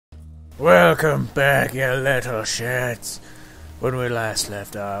Welcome back, you little shits. When we last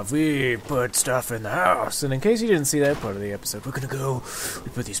left off, we put stuff in the house. And in case you didn't see that part of the episode, we're gonna go.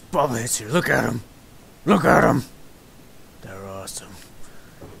 We put these bobbleheads here. Look at them. Look at them. They're awesome.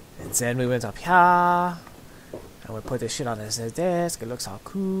 And then we went up here. And we put this shit on his desk. It looks all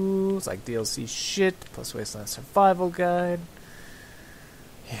cool. It's like DLC shit. Plus Wasteland Survival Guide.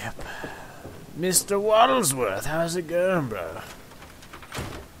 Yep. Mr. Waddlesworth, how's it going, bro?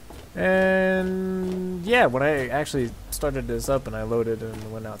 And yeah, when I actually started this up and I loaded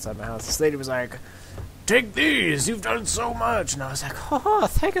and went outside my house, this lady was like, "Take these, you've done so much." And I was like, "Oh,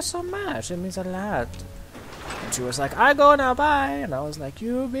 thank you so much, it means a lot." And she was like, "I go now, bye." And I was like,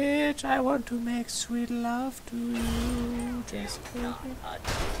 "You bitch, I want to make sweet love to you. Just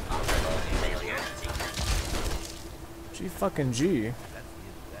G fucking G.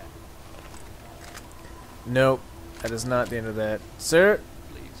 Nope, that is not the end of that. Sir?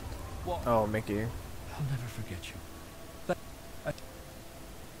 What? Oh, Mickey. I'll never forget you.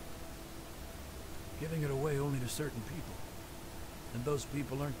 Giving it away only to certain people. And those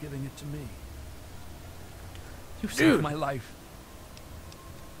people aren't giving it to me. You saved my life.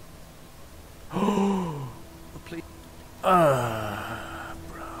 Oh, please.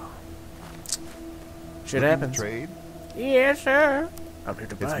 bro. Shit happens. Trade? Yes, sir. I'm here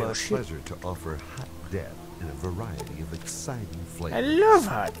to buy your It's shit. my pleasure to offer hot death in a variety of exciting flavors. I love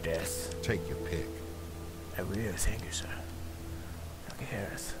hot death. Take your pick. I will, thank you, sir. Okay,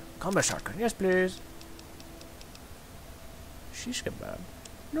 Harris. Combat shotgun, yes, please. Shish kebab.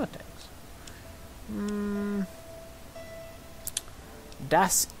 No thanks.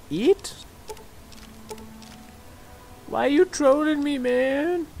 Das it? Why you trolling me,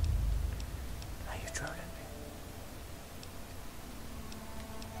 man? Why you trolling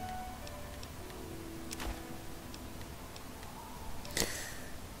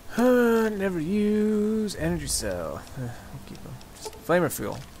me? Never use energy cell. I'll keep them. Just flamer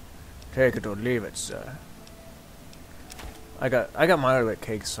fuel. Take it or leave it, sir. I got my other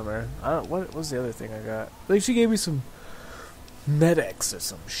cake somewhere. What was the other thing I got? Like she gave me some Med-X or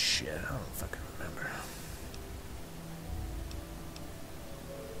some shit. I don't fucking remember.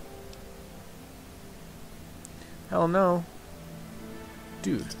 Hell no,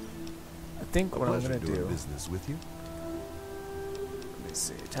 dude. I think what I'm gonna do. Business with you. Let me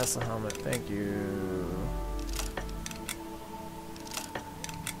see. Tesla helmet. Thank you.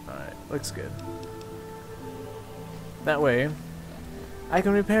 All right, looks good. That way, I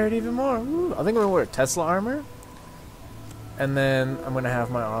can repair it even more. Woo. I think I'm gonna wear Tesla armor, and then I'm gonna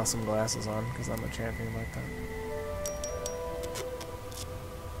have my awesome glasses on because I'm a champion like that.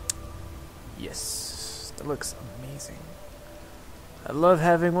 Yes, that looks amazing. I love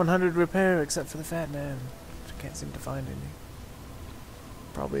having 100 repair, except for the fat man, which I can't seem to find any.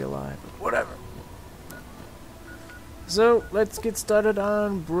 Probably alive, but whatever. So let's get started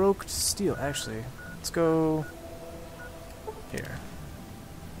on broke steel. Actually, let's go. Here.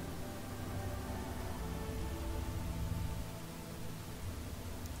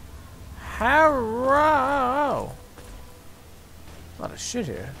 Hello! A lot of shit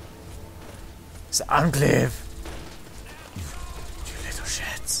here. It's the Enclave. You little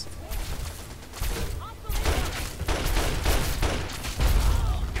shits.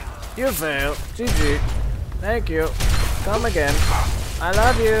 You fail. GG. Thank you. Come again. I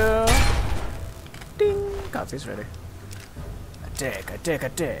love you. Ding. Coffee's ready. I dig.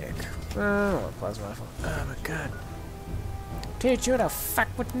 Oh, plasma rifle. Oh my god. Teach you to fuck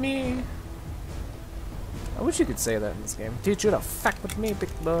with me. I wish you could say that in this game. Teach you to fuck with me,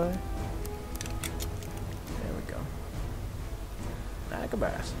 big boy. There we go. Like a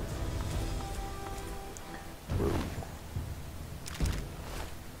bass. Woo.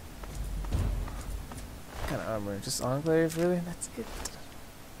 What kind of armor? Just Enclave, really? That's it.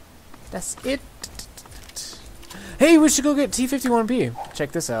 That's it. Hey, we should go get T-51B.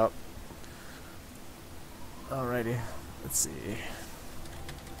 Check this out. Alrighty. Let's see.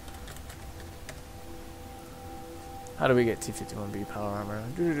 How do we get T-51B power armor?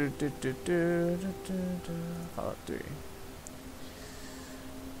 Fallout 3.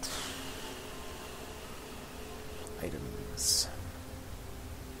 Items.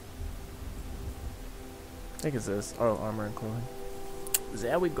 I think it's this. Oh, armor and clothing.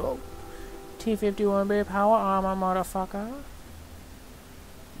 There we go. T-51B power armor, motherfucker.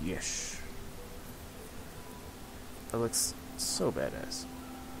 Yes. That looks so badass.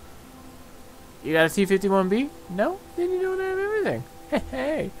 You got a T-51B? No? Then you don't have everything.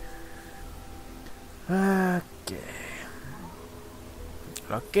 Hey. Okay.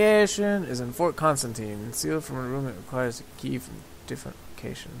 Location is in Fort Constantine. Sealed from a room that requires a key from different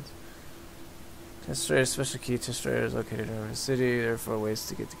locations. Destroyer special key. Destroyer is located over the city. There are 4 ways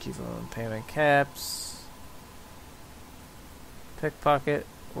to get the key from payment caps. Pickpocket.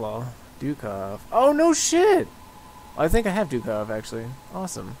 Lol. Duke off. Oh no shit! I think I have Duke off actually.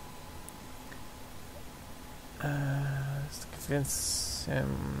 Awesome. Let's convince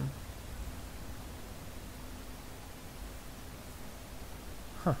him.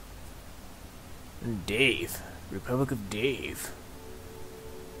 Huh. Dave. Republic of Dave.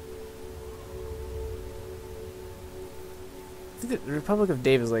 I think the Republic of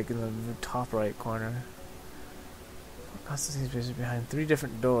Dave is like in the top right corner. Constantine's basically behind 3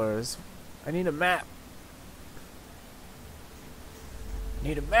 different doors. I need a map.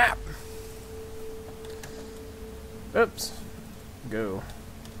 Need a map. Oops. Go.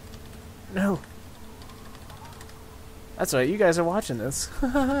 No. That's right, you guys are watching this.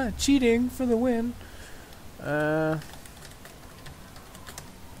 Cheating for the win.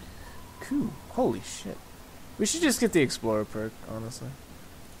 Cool. Holy shit. We should just get the Explorer perk, honestly.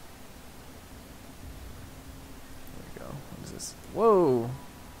 There we go. What is this? Whoa!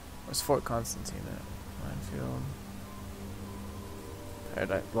 Where's Fort Constantine at? Minefield.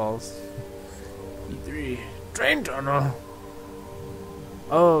 Paradise Balls. E3. Train tunnel!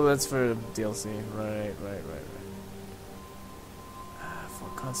 Oh, that's for DLC. Right.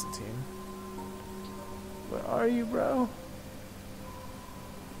 Fort Constantine. Where are you, bro?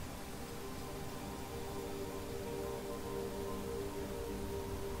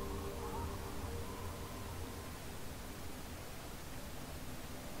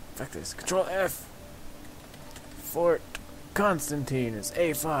 Fuck this. Control F. Fort Constantine is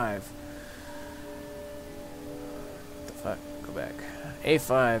A5. The fuck? Go back.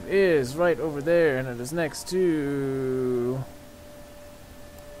 A5 is right over there, and it is next to.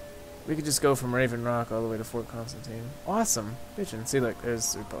 We could just go from Raven Rock all the way to Fort Constantine. Awesome. Bitchin'. See, look,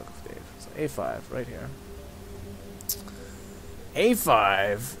 there's the Republic of Dave. So A5 right here.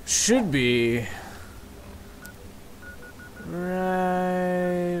 A5 should be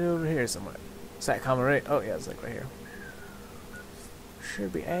right over here somewhere. Satcom array. Oh yeah, it's like right here.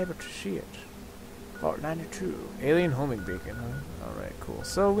 Should be able to see it. Vault 92. Alien homing beacon, huh? Alright, cool.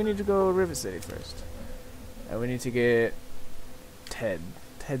 So we need to go Rivet City first. And we need to get Ted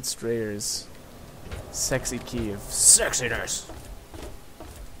Strayer's sexy key of sexiness.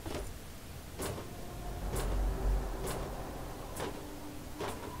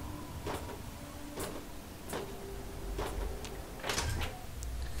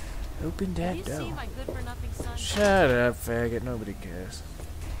 Open that door. Shut up, faggot. Nobody cares.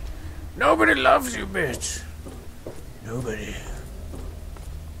 Nobody loves you, bitch. Nobody.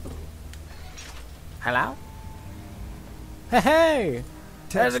 Hello? Hey!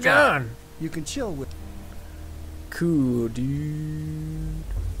 How's it going? You can chill with. Cool, dude.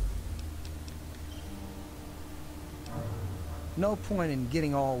 No point in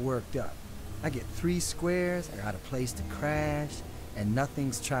getting all worked up. I get 3 squares, I got a place to crash, and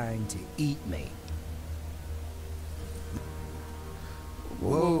nothing's trying to eat me.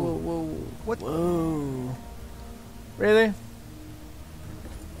 Whoa. What? Whoa. Really?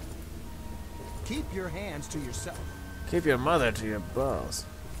 Keep your hands to yourself. Keep your mother to your balls.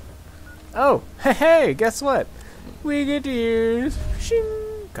 Oh, hey, guess what? We get to use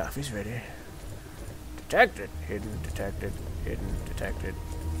shing. Coffee's ready. Detected, hidden, detected, hidden, detected,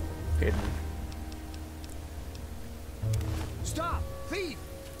 hidden. Stop, thief!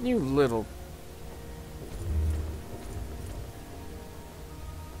 You little.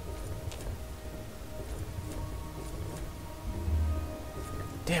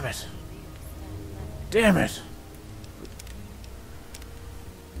 Damn it. Damn it.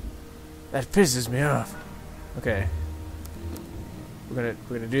 That pisses me off. Okay. We're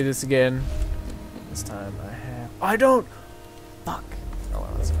gonna do this again. This time I don't. Fuck. Oh well,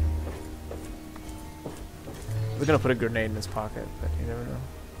 that's fine. We're gonna put a grenade in his pocket, but you never know.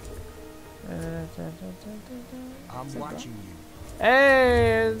 I'm watching you.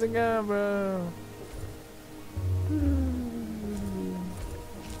 Hey, how's it going, bro?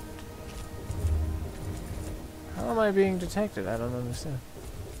 How am I being detected? I don't understand.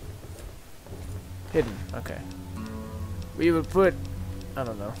 Hidden. Okay. We would put. I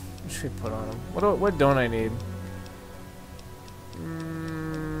don't know. What should we put on him? What don't I need?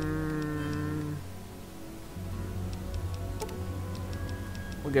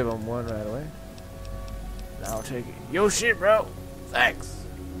 We'll give him 1 right away. Now I'll take it. Yo, shit, bro. Thanks.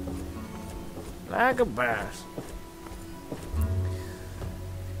 Like a bass.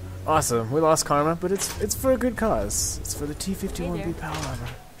 Awesome. We lost karma, but it's for a good cause. It's for the T-fiddyoneb power armor.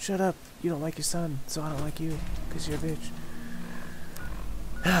 Shut up. You don't like your son, so I don't like you, because you're a bitch.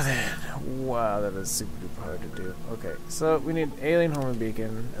 Now then, wow, that is super duper hard to do. Okay, so we need alien home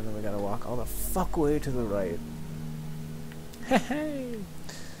beacon, and then we gotta walk all the fuck way to the right. Hey!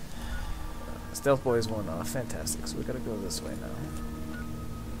 Stealth Boys went off. Fantastic. So we gotta go this way now.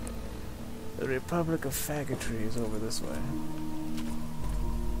 The Republic of Faggotry is over this way.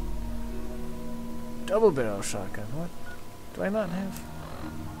 Double barrel shotgun. What do I not have?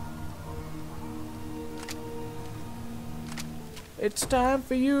 It's time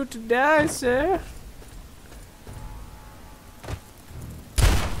for you to die, sir.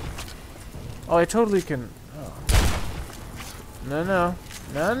 Oh, I totally can. Oh. No, no.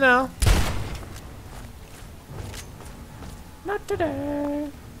 No, no. Not today.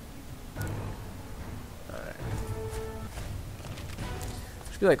 Alright.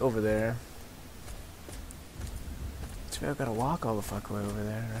 Should be like over there. So I've gotta walk all the fuck way over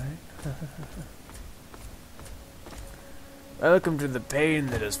there, right? Welcome to the pain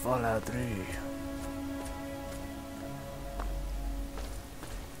that is Fallout 3.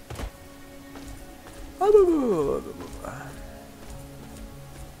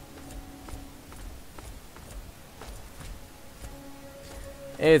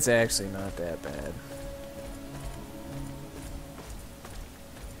 It's actually not that bad.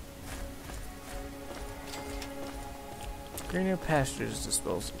 Greener Pastures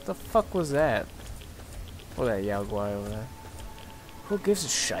Disposal. What the fuck was that? Oh, that Yao Guai over there. Who gives a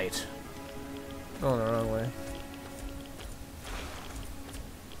shite? Going the wrong way.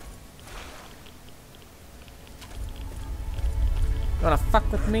 You wanna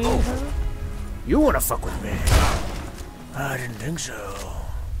fuck with me, huh? You wanna fuck with me? I didn't think so.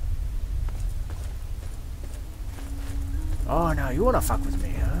 Oh, now you wanna fuck with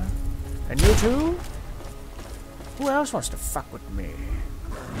me, huh? And you too? Who else wants to fuck with me?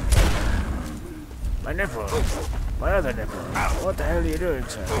 My nipple. My other nipple. What the hell are you doing,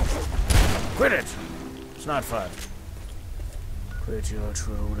 sir? Quit it! It's not fun. Quit your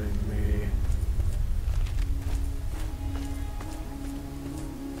trolling me.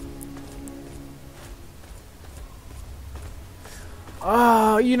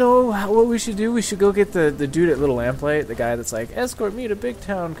 You know what we should do? We should go get the dude at Little Lamplight, the guy that's like, escort me to Big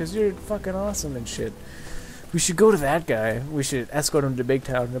Town because you're fucking awesome and shit. We should go to that guy. We should escort him to Big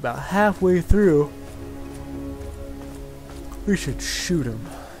Town, and about halfway through, we should shoot him.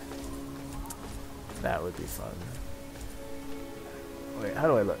 That would be fun. Wait, how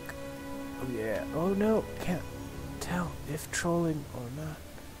do I look? Oh yeah. Oh no, can't tell if trolling or not.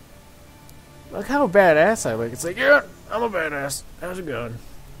 Look how badass I look. It's like, yeah, I'm a badass. How's it going?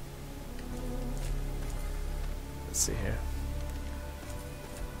 Let's see here.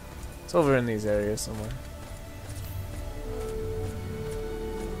 It's over in these areas somewhere.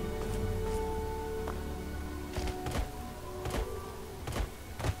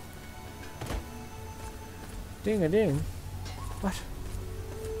 Ding a ding. What?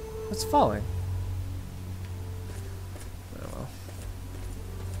 What's falling? Oh well.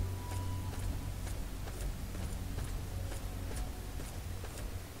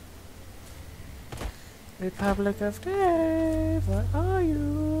 Republic of Dave, where are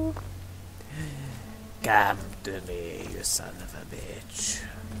you? Come to me, you son of a bitch.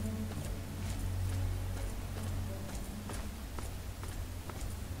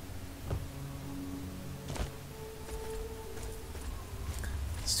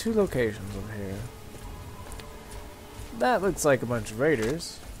 There's two locations over here. That looks like a bunch of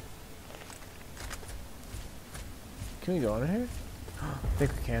raiders. Can we go in here? I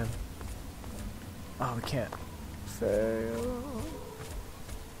think we can. Oh, we can't. Fail.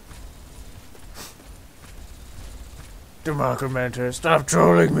 Democromenter, stop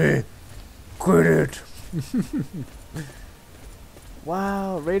trolling me! Quit it!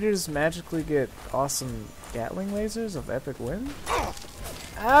 Wow, raiders magically get awesome Gatling lasers of epic wind?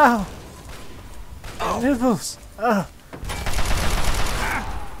 Ow! My nipples! Ah!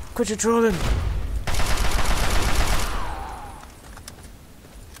 Quit your trolling!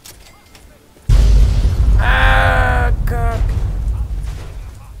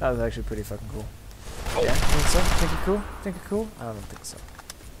 That was actually pretty fucking cool. Yeah, think so? Think it cool? Think it cool? I don't think so.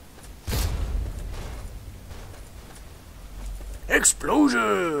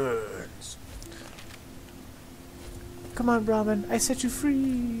 Explosions! Come on, Robin, I set you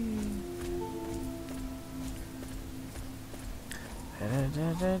free!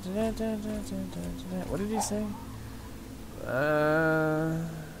 What did he say?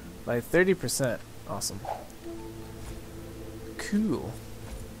 By 30%. Awesome. Cool.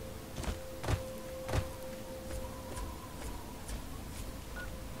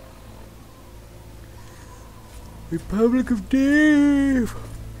 Republic of Dave!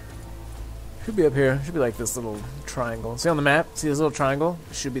 Should be up here. Should be like this little triangle. See on the map? See this little triangle?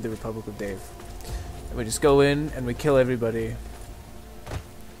 It should be the Republic of Dave. And we just go in and we kill everybody.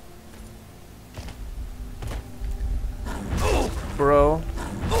 Bro.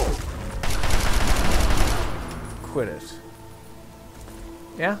 Quit it.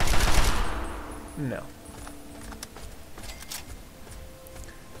 Yeah? No.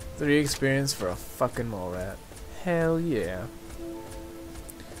 3 experience for a fucking mole rat. Hell yeah.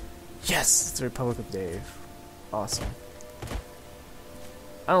 Yes! It's the Republic of Dave. Awesome.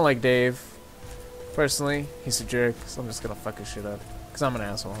 I don't like Dave. Personally, he's a jerk, so I'm just gonna fuck his shit up. Because I'm an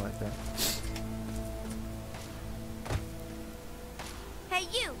asshole like that. Hey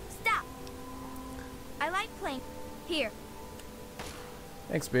you! Stop! I like playing... Here.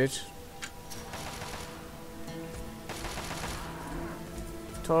 Thanks, bitch.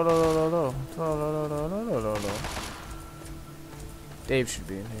 Dave should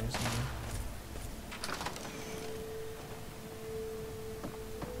be in here somewhere.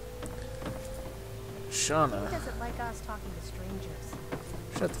 Shauna. He doesn't like us talking to strangers.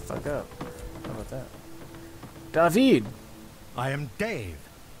 Shut the fuck up. How about that? David! I am Dave,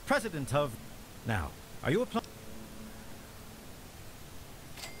 president of... Now, are you a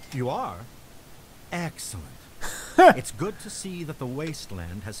You are? Excellent. It's good to see that the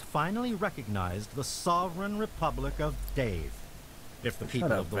Wasteland has finally recognized the sovereign Republic of Dave. If the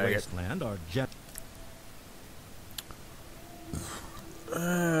people of the Wasteland are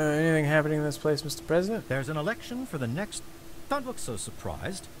anything happening in this place, Mr. President? There's an election for the next... Don't look so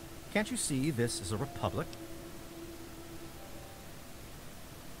surprised. Can't you see this is a republic?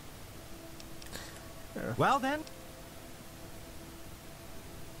 Yeah. Well then...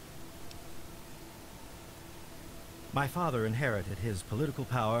 My father inherited his political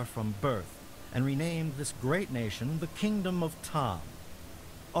power from birth and renamed this great nation the Kingdom of Tom.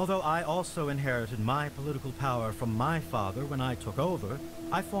 Although I also inherited my political power from my father when I took over,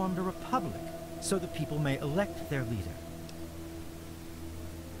 I formed a republic so the people may elect their leader.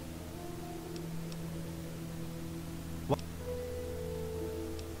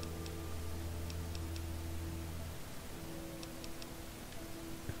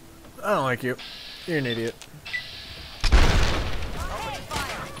 I don't like you. You're an idiot.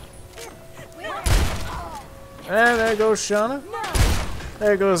 And there goes Shauna.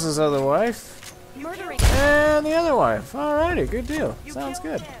 There goes his other wife. And the other wife. Alrighty, good deal. Sounds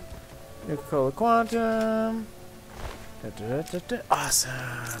good. Nuka-Cola Quantum.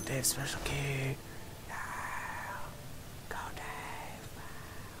 Awesome. Dave's special key. Go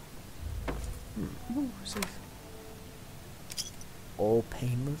Dave. Ooh, safe. All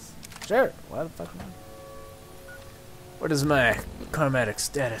painless. Sure. Why the fuck not? What is my karmatic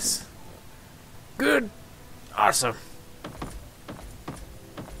status? Good. Awesome.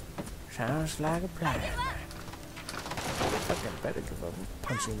 Sounds like a plan. Fucking better give up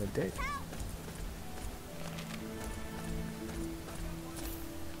punching the dick.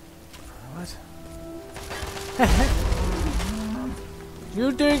 What?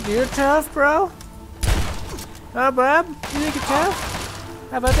 You think you're tough, bro? Huh, Bob? You think you're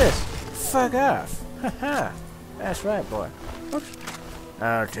tough? How about this? Fuck off. Haha. That's right, boy. Oops.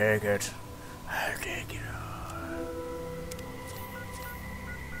 I'll take it. I'll take it all.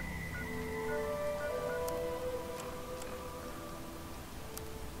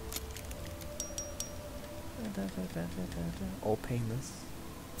 All painless.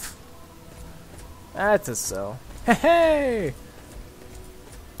 That's a cell. Hey!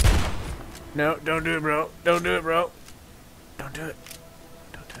 No, don't do it, bro. Don't do it, bro. Don't do it.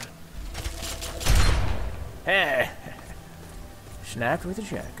 Don't do it. Hey! Snapped with a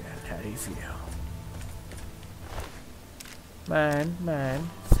shotgun. How do you feel? Mine, mine.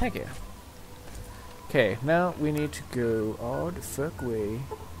 Thank you. Okay, now we need to go all the fuck way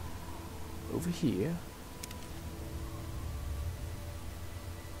over here.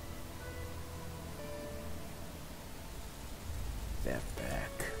 That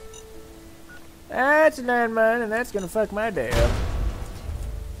back. That's a landmine, and that's gonna fuck my day up.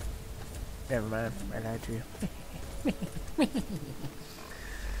 Never mind, I lied to you.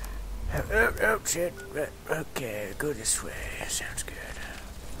 Oh, shit. Okay, go this way. Sounds good.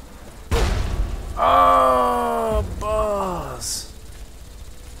 Oh, balls.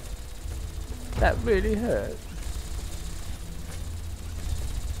 That really hurt.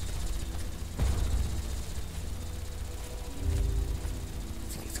 I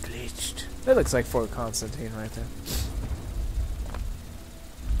think it's glitched. That looks like Fort Constantine right there.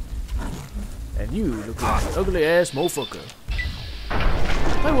 And you look like an ugly ass motherfucker.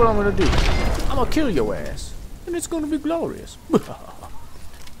 That's what I'm gonna do. I'm gonna kill your ass. And it's gonna be glorious.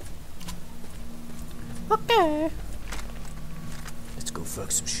 Okay. Let's go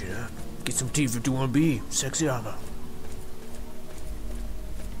fuck some shit up. Get some T-fiddyoneb. Sexy armor.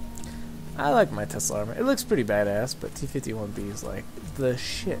 I like my Tesla armor. It looks pretty badass, but T-fiddyoneb is like the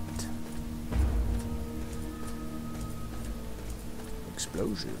shit.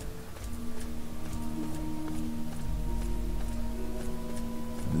 Explosion.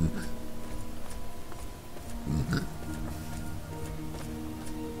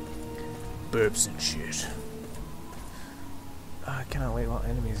 Burps and shit. I cannot wait while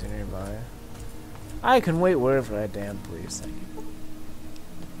enemies are nearby. I can wait wherever I damn please. Thank you.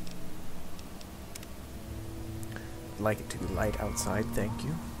 I'd like it to be light outside. Thank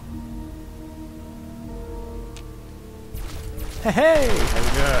you. Hey, how's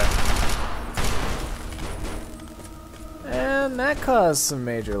it going? And that caused some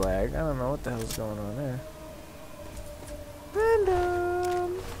major lag. I don't know what the hell's going on there.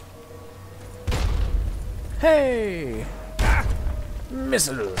 Random. Hey!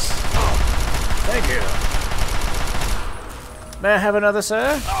 Missiles! Oh, thank you. May I have another,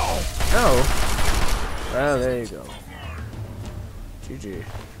 sir? No. Well, there you go. GG.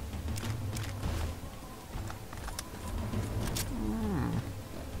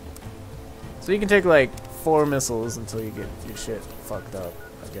 So you can take like 4 missiles until you get your shit fucked up,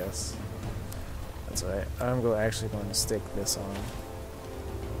 I guess. That's right. I'm actually going to stick this on.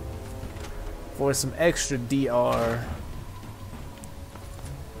 For some extra DR.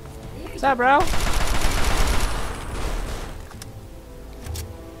 What's up, bro?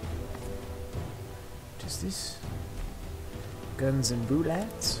 Just this? Guns and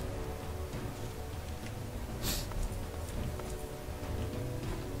bullets?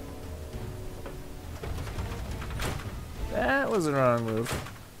 That was the wrong move.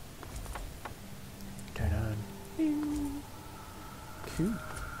 Turn on. Ding. Cool.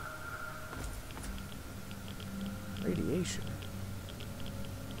 Radiation.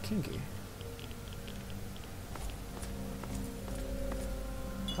 Kinky.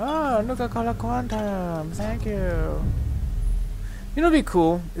 Oh, Nuka-Cola Quantum. Thank you. You know what'd be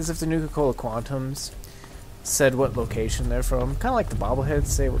cool is if the Nuka-Cola Quantums said what location they're from. Kind of like the bobbleheads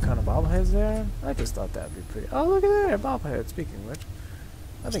say what kind of bobbleheads they are. I just thought that'd be pretty. Oh, look at there, bobblehead. Speaking of which,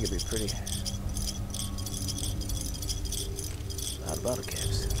 I think it'd be pretty. A lot of bottle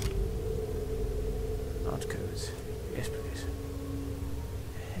caps. Launch codes. Yes, please.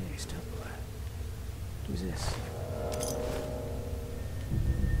 Hey, stop boy. Who's this?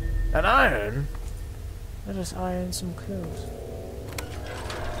 An iron? Let us iron some clothes.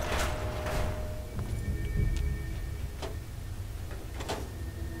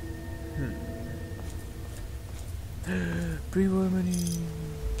 Pre-war money.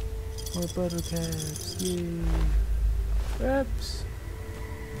 More bottle caps. Yay. Whoops.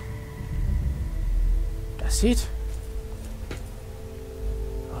 That's it?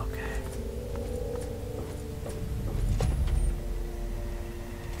 Okay.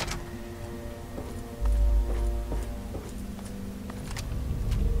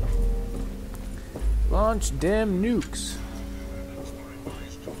 Launch damn nukes.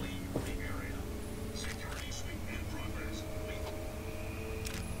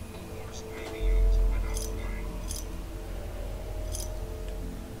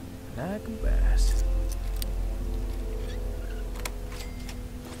 Like a bass.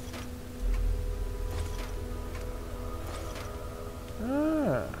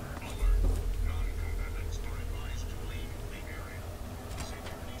 Ah.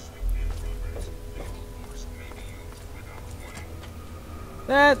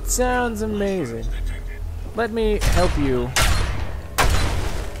 That sounds amazing. Let me help you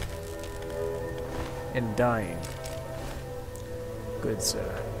in dying. Good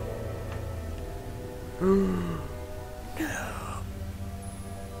sir. No.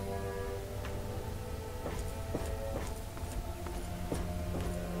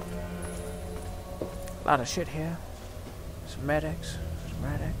 A lot of shit here. Some medics, some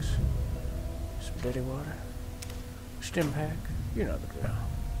radics, some dirty water, stim pack, you know the drill.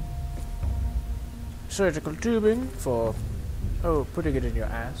 Surgical tubing for, putting it in your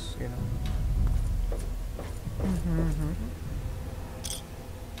ass, you know.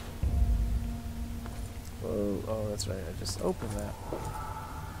 Oh, that's right. I just opened that.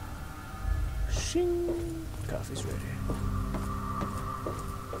 Shing! Coffee's ready.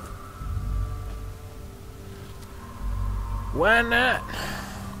 Why not?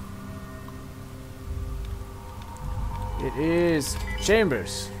 It is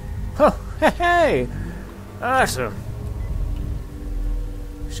Chambers. Oh, hey! Awesome.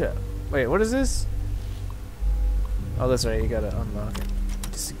 Shut up. Wait, what is this? Oh, that's right. You gotta unlock it.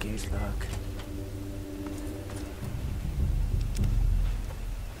 Disengage lock.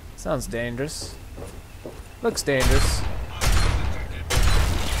 Sounds dangerous. Looks dangerous.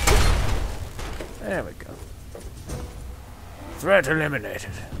 There we go. Threat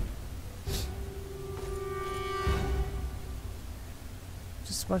eliminated.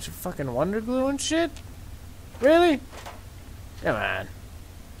 Just a bunch of fucking Wonder Glue and shit? Really? Come on.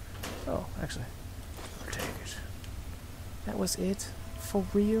 Oh, actually, I'll take it. That was it? For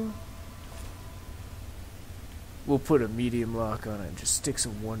real? We'll put a medium lock on it and just stick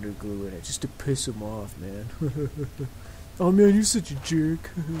some Wonder Glue in it just to piss him off, man. Oh man, you're such a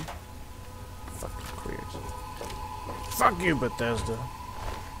jerk. Fucking queers. Fuck you, Bethesda.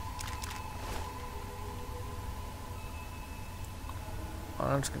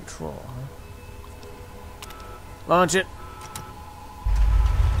 Launch control, huh? Launch it.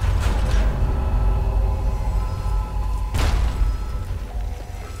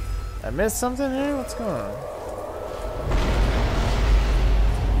 I missed something here? What's going on?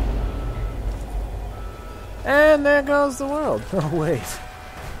 And there goes the world. Oh, wait.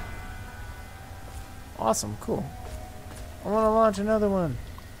 Awesome, cool. I want to launch another one.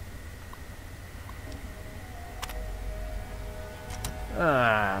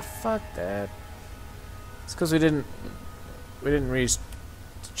 Ah, fuck that. It's because we didn't reach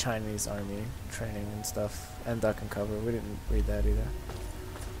the Chinese army training and stuff, and duck and cover. We didn't read that either.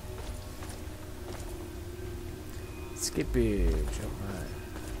 Skippy, jump right.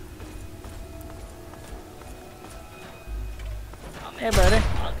 Hey, buddy.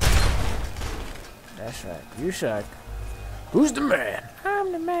 That's right. You suck. Who's the man?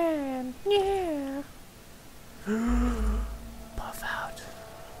 I'm the man. Yeah. Buff out.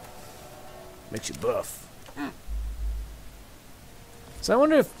 Makes you buff. So I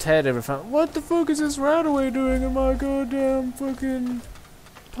wonder if Ted ever found... What the fuck is this Radaway doing in my goddamn fucking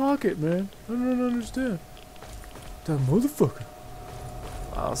pocket, man? I don't understand. That motherfucker.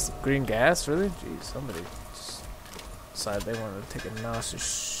 Wow, it's green gas, really? Jeez, somebody just decided they wanted to take a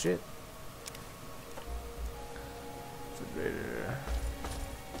nauseous shit.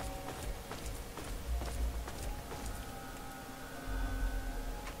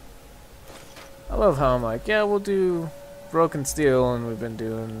 I love how I'm like, yeah, we'll do broken steel, and we've been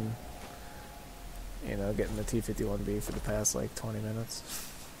doing, you know, getting the T-fiddyoneb for the past like 20 minutes.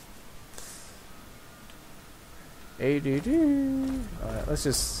 ADD. Alright, let's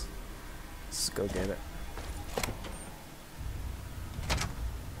just go get it.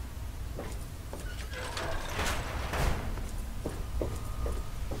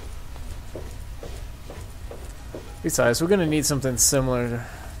 Besides, we're gonna need something similar.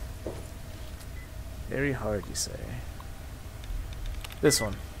 Very hard, you say. This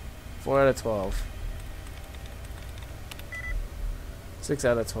one. 4 out of 12. 6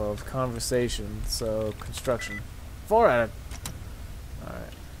 out of 12. Conversation. So, construction. 4 out of...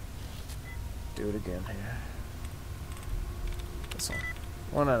 Alright. Do it again here. This one.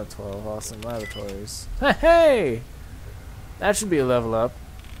 1 out of 12. Awesome. Laboratories. Hey! That should be a level up.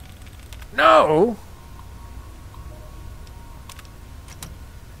 No!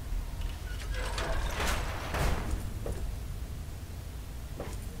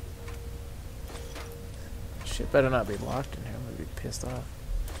 Shit better not be locked in here. I'm gonna be pissed off.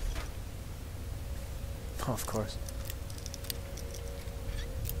 Oh, of course.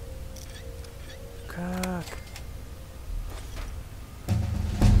 Cock.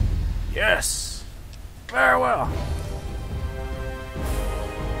 Yes! Very well.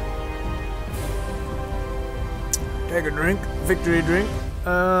 Take a drink. Victory drink.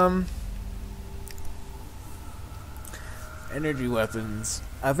 Energy weapons.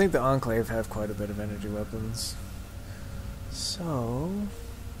 I think the Enclave have quite a bit of energy weapons. So...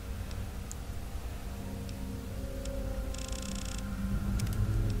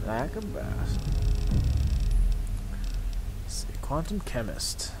 Lack of bass. Let's see. Quantum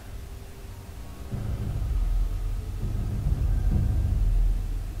Chemist.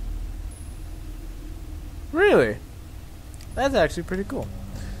 Really? That's actually pretty cool.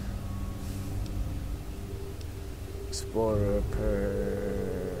 Explorer per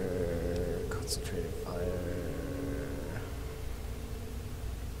concentrated fire.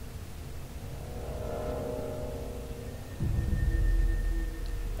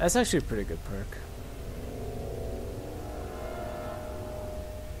 That's actually a pretty good perk.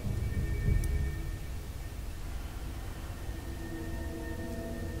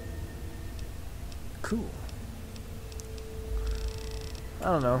 Cool. I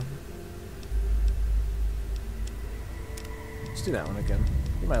don't know. Let's do that one again.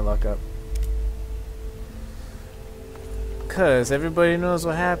 Get my luck up. Because everybody knows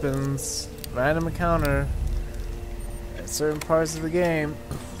what happens. Random encounter at certain parts of the game.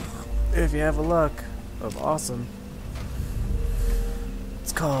 if you have a luck of awesome.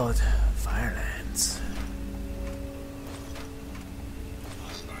 It's called Firelands.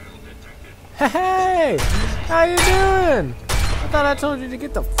 Hey! How you doing? I thought I told you to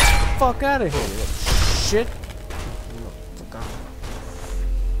get the fuck out of here, you little shit. Fuck out.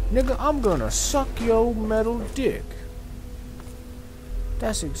 Nigga, I'm gonna suck your metal dick.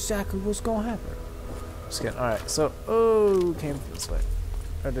 That's exactly what's gonna happen. Just kidding. Alright, so, oh, we came from this way.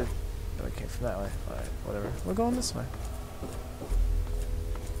 Or did, no, we came from that way. Alright, whatever. We're going this way.